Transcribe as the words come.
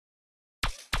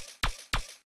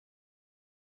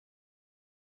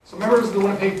So members of the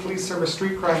Winnipeg Police Service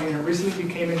Street Crime Unit recently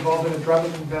became involved in a drug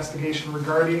investigation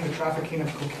regarding the trafficking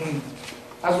of cocaine.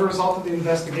 As a result of the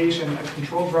investigation, a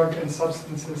Controlled Drug and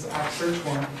Substances Act search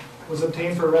warrant was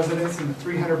obtained for residents in the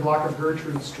 300 block of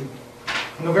Gertrude Street.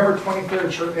 On November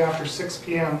 23rd, shortly after 6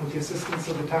 p.m., with the assistance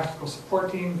of the Tactical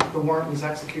Support Team, the warrant was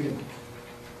executed.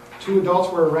 2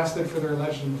 adults were arrested for their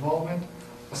alleged involvement.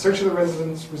 A search of the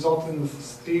residence resulted in the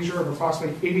seizure of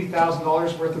approximately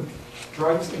 $80,000 worth of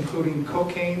drugs, including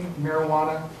cocaine,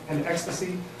 marijuana, and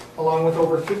ecstasy, along with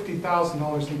over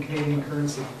 $50,000 in Canadian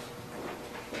currency.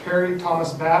 Perry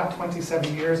Thomas Babb,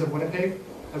 27 years of Winnipeg,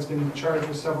 has been charged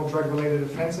with several drug-related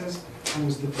offenses and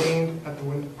was detained at the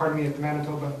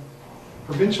Manitoba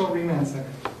Provincial Remand Center.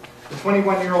 The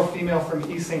 21-year-old female from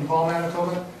East St. Paul,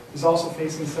 Manitoba, is also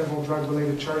facing several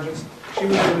drug-related charges. She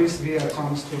was released via a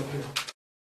promise to appear.